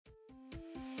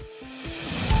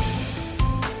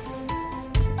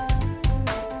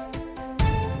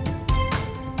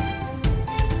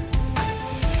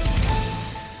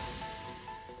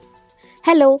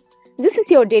Hello, this is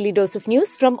your daily dose of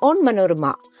news from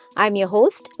Onmanorama. I'm your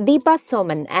host, Deepa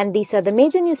Soman, and these are the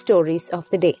major news stories of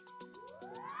the day.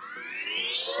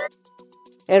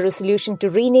 A resolution to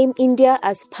rename India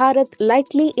as Bharat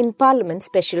likely in Parliament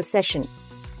special session.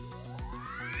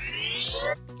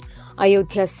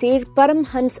 Ayodhya seer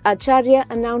Paramhans Acharya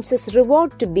announces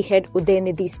reward to behead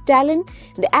Udayanidhi Stalin.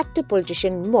 The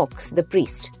actor-politician mocks the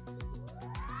priest.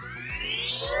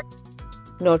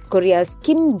 North Korea's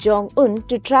Kim Jong-un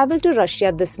to travel to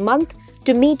Russia this month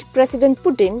to meet President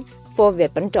Putin for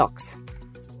weapon talks.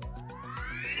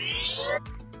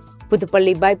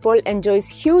 Puthupalli Bypoll enjoys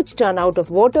huge turnout of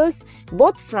voters,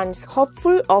 both fronts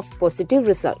hopeful of positive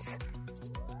results.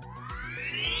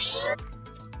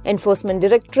 Enforcement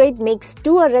Directorate makes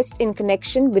 2 arrests in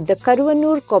connection with the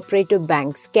Karuvanur Cooperative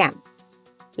Bank scam.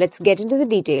 Let's get into the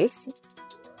details.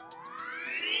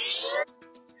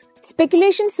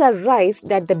 Speculations are rife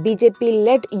that the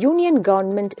BJP-led union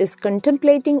government is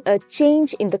contemplating a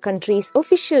change in the country's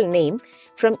official name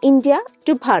from India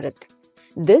to Bharat.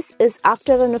 This is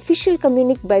after an official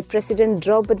communique by President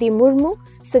Draupadi Murmu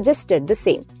suggested the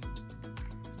same.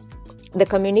 The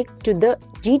communique to the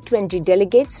G20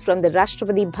 delegates from the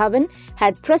Rashtrapati Bhavan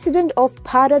had President of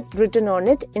Bharat written on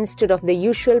it instead of the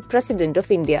usual President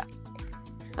of India.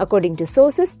 According to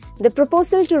sources, the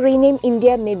proposal to rename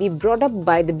India may be brought up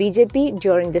by the BJP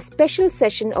during the special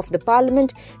session of the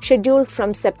Parliament scheduled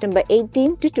from September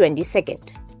 18 to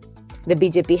 22nd. The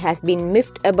BJP has been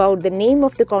miffed about the name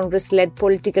of the Congress-led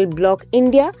political bloc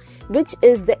India, which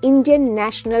is the Indian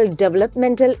National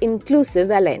Developmental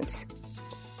Inclusive Alliance.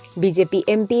 BJP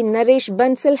MP Naresh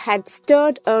Bansal had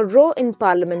stirred a row in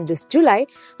Parliament this July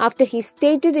after he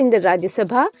stated in the Rajya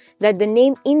Sabha that the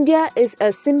name India is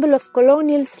a symbol of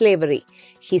colonial slavery.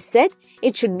 He said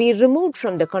it should be removed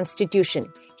from the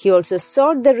constitution. He also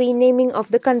sought the renaming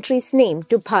of the country's name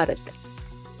to Bharat.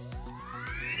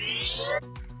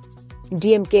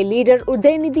 DMK leader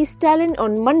Udayanidhi Stalin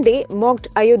on Monday mocked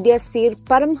Ayodhya seer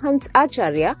Paramhans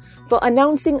Acharya for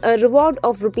announcing a reward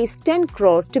of Rs 10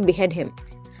 crore to behead him.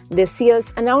 This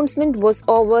year's announcement was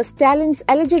over Stalin's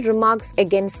alleged remarks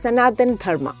against Sanatan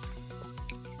Dharma.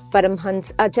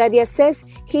 Paramhans Acharya says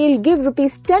he'll give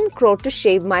Rs 10 crore to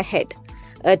shave my head.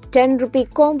 A 10 rupee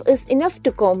comb is enough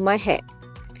to comb my hair.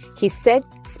 He said,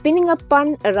 spinning a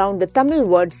pun around the Tamil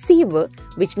word "siivu,"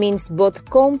 which means both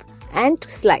comb and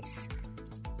slice.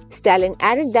 Stalin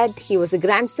added that he was a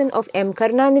grandson of M.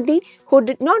 Karunanidhi who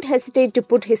did not hesitate to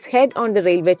put his head on the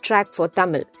railway track for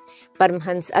Tamil.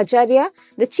 Paramhans Acharya,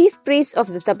 the chief priest of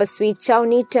the Tapaswi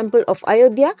Chowni temple of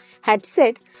Ayodhya, had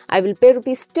said, "I will pay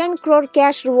Rs 10 crore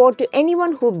cash reward to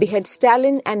anyone who beheads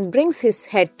Stalin and brings his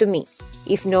head to me.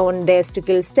 If no one dares to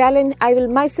kill Stalin, I will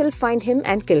myself find him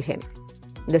and kill him."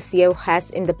 The CIO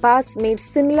has in the past made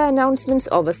similar announcements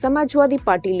over Samajwadi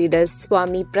Party leader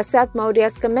Swami Prasad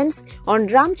Maurya's comments on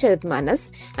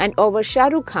Ramcharitmanas and over Shah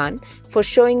Rukh Khan for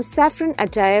showing saffron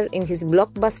attire in his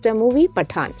blockbuster movie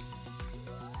Pathan.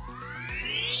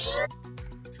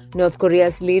 North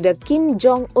Korea's leader Kim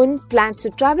Jong-un plans to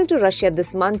travel to Russia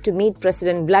this month to meet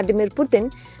President Vladimir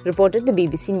Putin, reported the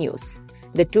BBC News.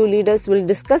 The two leaders will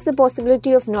discuss the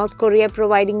possibility of North Korea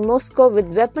providing Moscow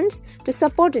with weapons to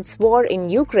support its war in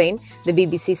Ukraine, the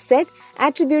BBC said,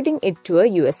 attributing it to a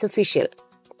US official.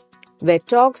 Where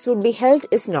talks would be held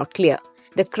is not clear.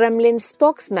 The Kremlin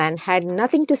spokesman had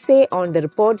nothing to say on the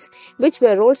reports, which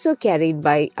were also carried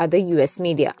by other US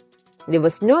media. There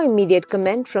was no immediate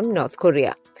comment from North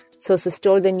Korea. Sources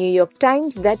told the New York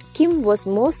Times that Kim was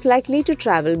most likely to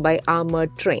travel by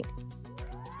armored train.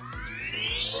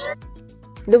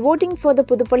 The voting for the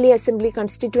Puthupalli Assembly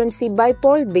constituency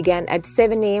bypoll began at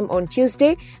 7 a.m. on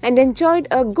Tuesday and enjoyed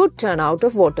a good turnout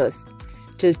of voters.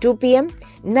 Till 2 p.m.,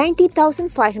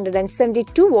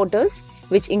 90,572 voters,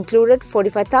 which included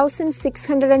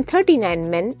 45,639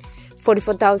 men,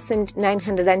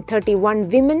 44,931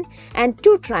 women and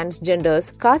 2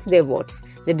 transgenders cast their votes,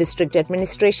 the district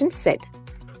administration said.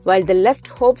 While the left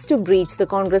hopes to breach the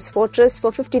Congress fortress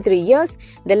for 53 years,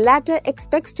 the latter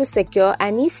expects to secure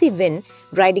an easy win,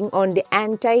 riding on the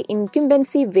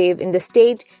anti-incumbency wave in the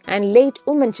state and late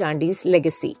Umman Chandi's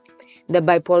legacy. The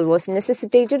bypoll was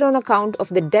necessitated on account of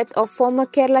the death of former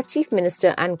Kerala Chief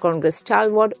Minister and Congress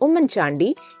stalwart Umman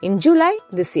Chandi in July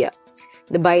this year.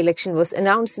 The by-election was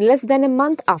announced less than a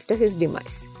month after his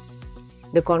demise.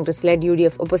 The Congress-led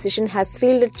UDF opposition has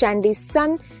fielded Chandi's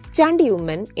son, Chandi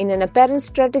Umman, in an apparent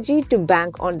strategy to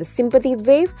bank on the sympathy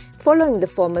wave following the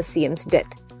former CM's death.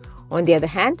 On the other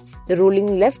hand, the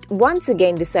ruling left once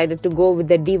again decided to go with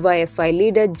the DYFI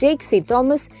leader Jake C.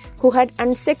 Thomas, who had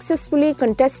unsuccessfully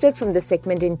contested from the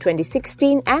segment in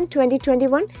 2016 and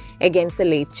 2021 against the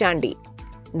late Chandi.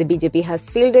 The BJP has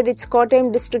fielded its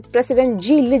Kottayam district president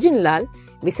G. Lijanlal.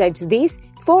 Besides these,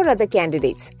 4 other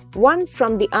candidates, 1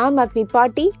 from the Aam Aadmi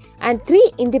Party and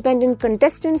 3 independent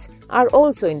contestants are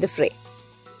also in the fray.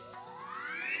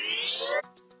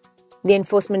 The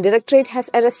Enforcement Directorate has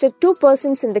arrested 2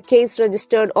 persons in the case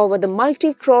registered over the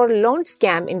multi-crore loan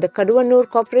scam in the Kaduvanur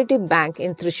Cooperative Bank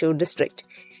in Thrissur district.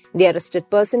 The arrested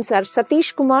persons are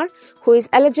Satish Kumar, who is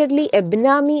allegedly a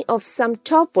benami of some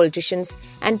top politicians,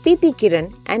 and PP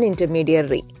Kiran, an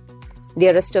intermediary. The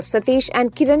arrest of Satish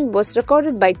and Kiran was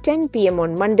recorded by 10 p.m.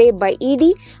 on Monday by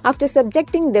ED after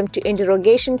subjecting them to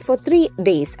interrogation for 3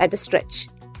 days at a stretch.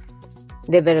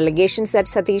 There were allegations that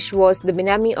Satish was the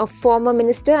benami of former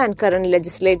minister and current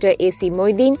legislator A.C.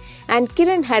 Moideen, and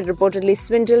Kiran had reportedly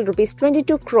swindled Rs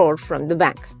 22 crore from the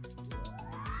bank.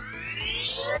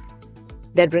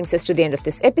 That brings us to the end of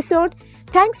this episode.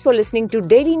 Thanks for listening to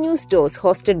Daily News Dose,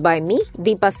 hosted by me,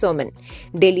 Deepa Soman.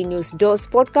 Daily News Dose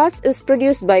podcast is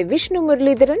produced by Vishnu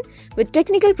Muralidharan with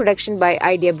technical production by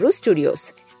Idea Brew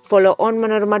Studios. Follow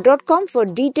onmanorama.com for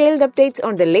detailed updates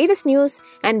on the latest news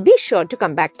and be sure to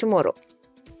come back tomorrow.